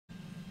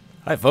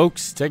Hi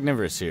folks,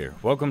 Technivorous here.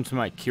 Welcome to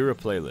my Cura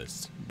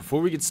playlist.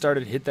 Before we get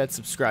started, hit that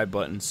subscribe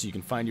button so you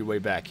can find your way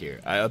back here.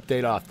 I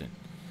update often.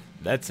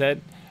 That said,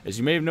 as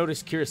you may have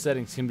noticed, Cura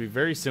Settings can be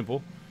very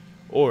simple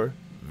or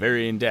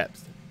very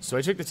in-depth. So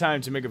I took the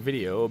time to make a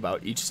video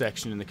about each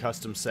section in the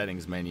custom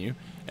settings menu,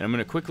 and I'm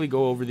going to quickly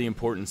go over the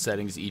important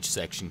settings each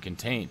section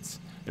contains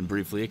and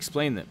briefly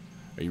explain them.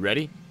 Are you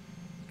ready?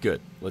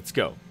 Good, let's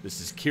go. This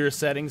is Cura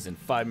Settings in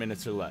 5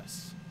 minutes or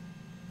less.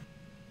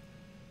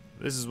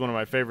 This is one of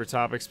my favorite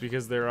topics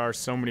because there are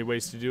so many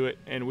ways to do it,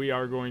 and we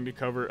are going to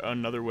cover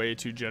another way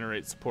to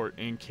generate support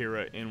in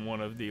Cura in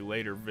one of the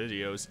later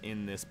videos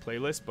in this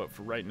playlist, but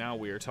for right now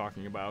we are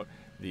talking about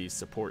the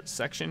support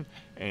section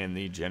and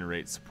the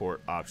generate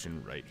support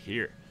option right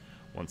here.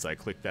 Once I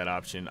click that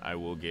option, I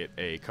will get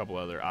a couple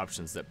other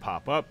options that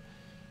pop up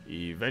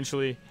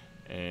eventually,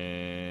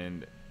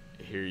 and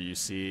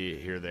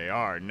here they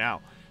are.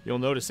 Now, you'll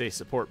notice a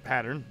support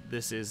pattern.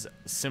 This is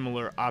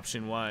similar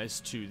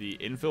option-wise to the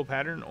infill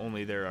pattern,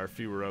 only there are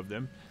fewer of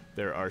them.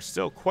 There are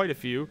still quite a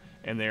few,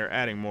 and they are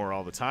adding more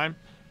all the time.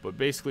 But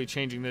basically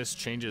changing this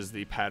changes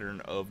the pattern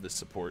of the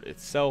support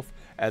itself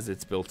as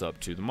it's built up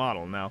to the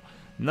model. Now,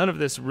 none of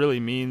this really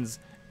means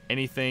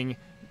anything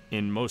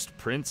in most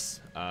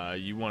prints.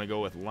 You want to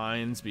go with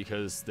lines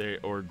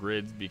or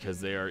grids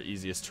because they are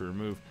easiest to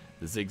remove.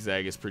 The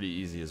zigzag is pretty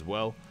easy as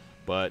well.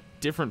 But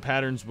different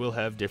patterns will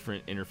have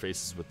different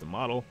interfaces with the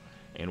model,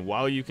 and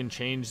while you can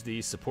change the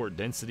support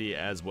density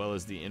as well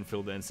as the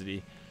infill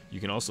density, you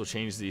can also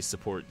change the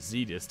support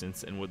Z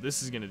distance, and what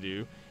this is going to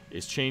do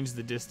is change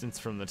the distance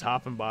from the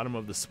top and bottom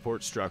of the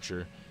support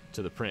structure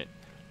to the print.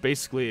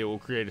 Basically, it will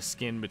create a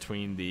skin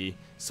between the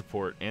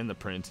support and the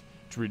print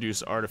to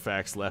reduce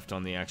artifacts left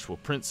on the actual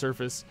print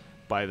surface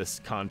by the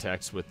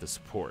contacts with the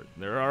support.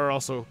 There are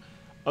also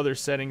other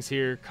settings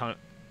here.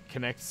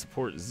 Connect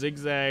support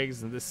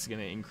zigzags, and this is going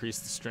to increase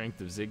the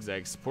strength of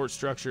zigzag support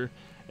structure,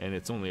 and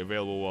it's only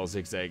available while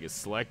zigzag is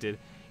selected.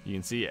 You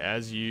can see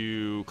as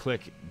you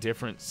click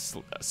different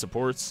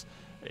supports,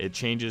 it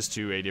changes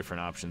to a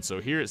different option.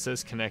 So here it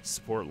says connect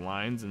support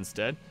lines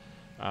instead.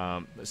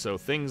 So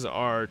things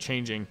are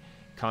changing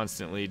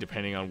constantly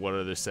depending on what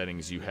other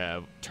settings you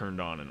have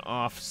turned on and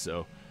off.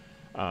 So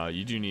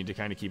you do need to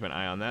kind of keep an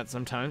eye on that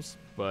sometimes,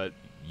 but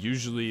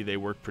usually they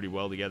work pretty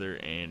well together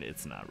and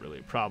it's not really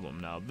a problem.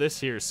 Now this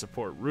here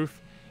support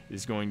roof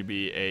is going to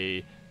be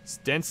a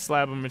dense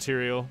slab of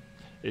material.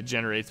 It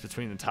generates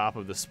between the top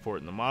of the support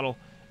and the model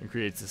and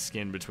creates a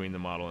skin between the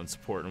model and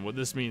support. And what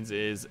this means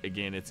is,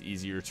 again, it's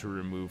easier to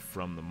remove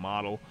from the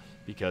model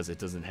because it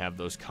doesn't have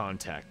those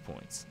contact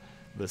points.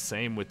 The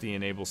same with the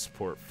enable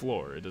support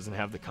floor. It doesn't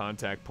have the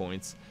contact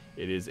points.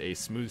 It is a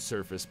smooth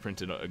surface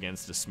printed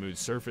against a smooth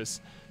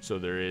surface, so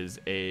there is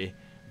a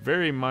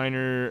very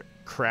minor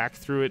crack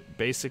through it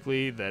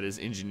basically that is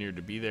engineered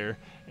to be there,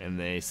 and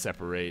they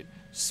separate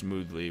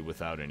smoothly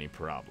without any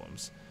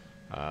problems.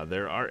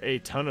 There are a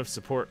ton of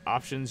support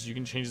options. You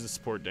can change the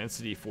support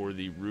density for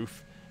the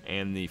roof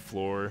and the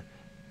floor,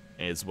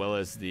 as well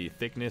as the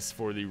thickness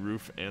for the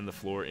roof and the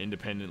floor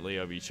independently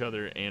of each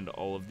other, and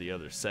all of the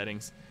other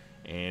settings,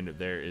 and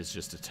there is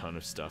just a ton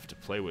of stuff to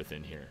play with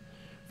in here.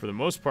 For the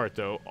most part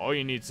though, all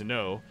you need to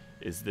know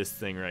is this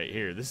thing right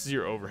here. This is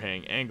your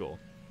overhang angle.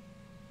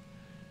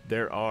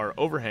 There are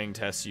overhang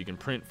tests you can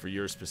print for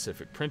your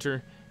specific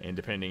printer, and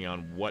depending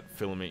on what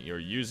filament you're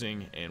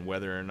using and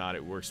whether or not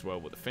it works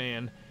well with a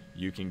fan,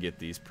 you can get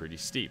these pretty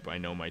steep. I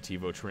know my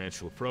TiVo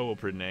Tarantula Pro will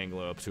print an angle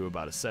up to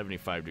about a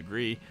 75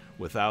 degree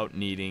without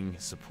needing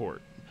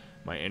support.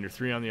 My Ender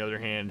 3 on the other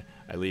hand,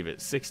 I leave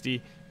it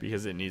 60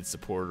 because it needs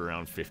support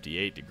around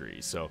 58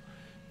 degrees. So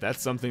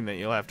that's something that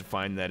you'll have to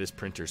find that is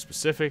printer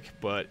specific,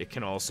 but it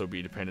can also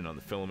be dependent on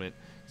the filament.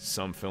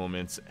 Some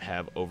filaments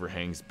have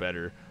overhangs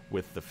better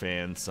with the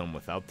fan, some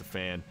without the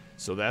fan.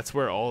 So that's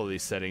where all of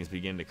these settings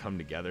begin to come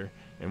together,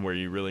 and where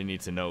you really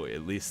need to know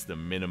at least the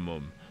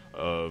minimum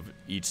of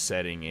each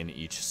setting in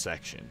each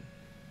section.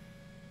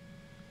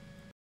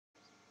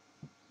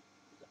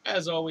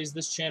 As always,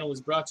 this channel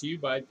is brought to you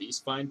by these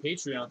fine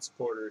Patreon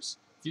supporters.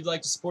 If you'd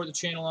like to support the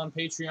channel on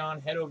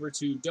Patreon, head over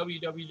to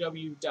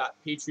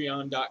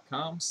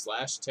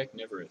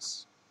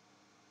www.patreon.com/Technivorous.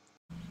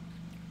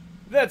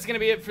 That's going to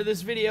be it for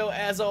this video.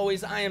 As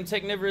always, I am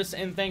Technivorous,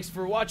 and thanks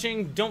for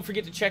watching. Don't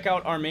forget to check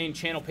out our main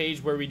channel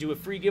page where we do a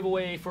free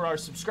giveaway for our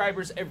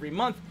subscribers every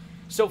month.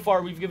 So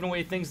far, we've given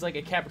away things like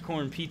a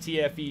Capricorn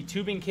PTFE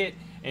tubing kit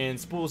and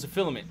spools of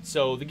filament.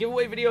 So the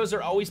giveaway videos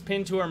are always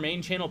pinned to our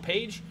main channel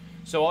page.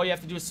 So all you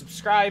have to do is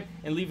subscribe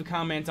and leave a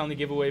comment on the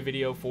giveaway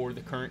video for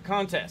the current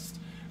contest.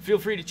 Feel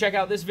free to check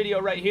out this video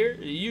right here.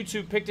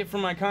 YouTube picked it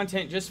from my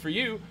content just for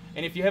you,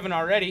 and if you haven't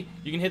already,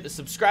 you can hit the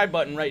subscribe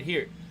button right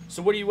here.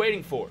 So what are you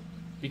waiting for?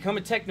 Become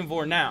a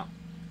Technivore now.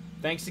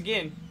 Thanks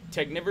again.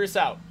 Technivorous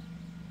out.